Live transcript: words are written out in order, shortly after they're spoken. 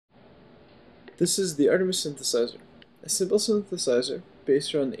This is the Artemis Synthesizer, a simple synthesizer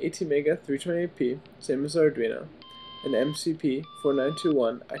based around the ATmega 328P, same as Arduino, an MCP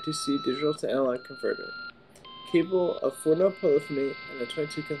 4921 I2C digital to analog converter, capable of 4-note polyphony and a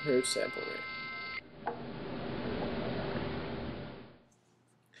 22 kHz sample rate.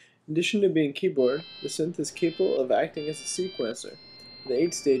 In addition to being keyboard, the synth is capable of acting as a sequencer with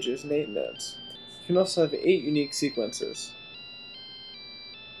 8 stages and 8 notes. It can also have 8 unique sequences.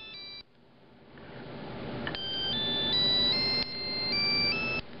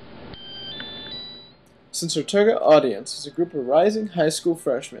 Since our target audience is a group of rising high school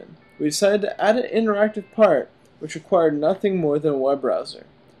freshmen, we decided to add an interactive part which required nothing more than a web browser.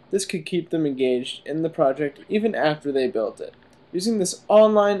 This could keep them engaged in the project even after they built it. Using this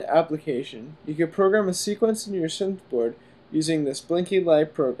online application, you can program a sequence in your synth board using this blinky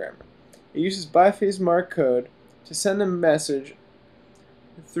light programmer. It uses biphase mark code to send a message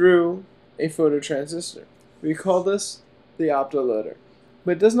through a phototransistor. We call this the optoloader.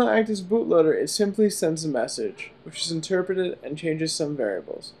 But it does not act as a bootloader, it simply sends a message, which is interpreted and changes some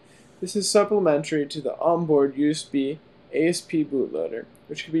variables. This is supplementary to the onboard USB ASP bootloader,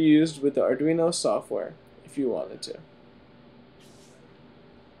 which can be used with the Arduino software if you wanted to.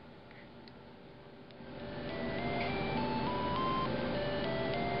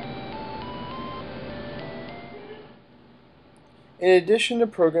 In addition to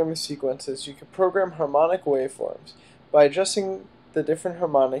programming sequences, you can program harmonic waveforms by adjusting the different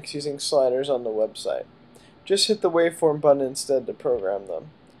harmonics using sliders on the website. Just hit the waveform button instead to program them.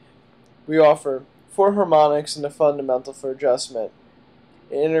 We offer 4 harmonics and a fundamental for adjustment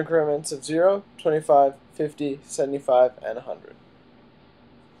in increments of 0, 25, 50, 75, and 100.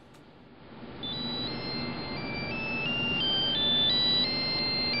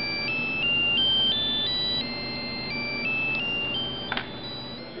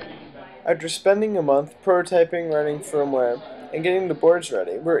 After spending a month prototyping, running firmware, and getting the boards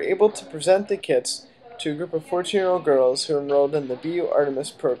ready, we were able to present the kits to a group of 14-year-old girls who enrolled in the BU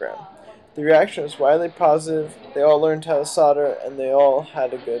Artemis program. The reaction was widely positive, they all learned how to solder, and they all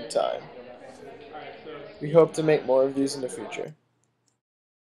had a good time. We hope to make more of these in the future.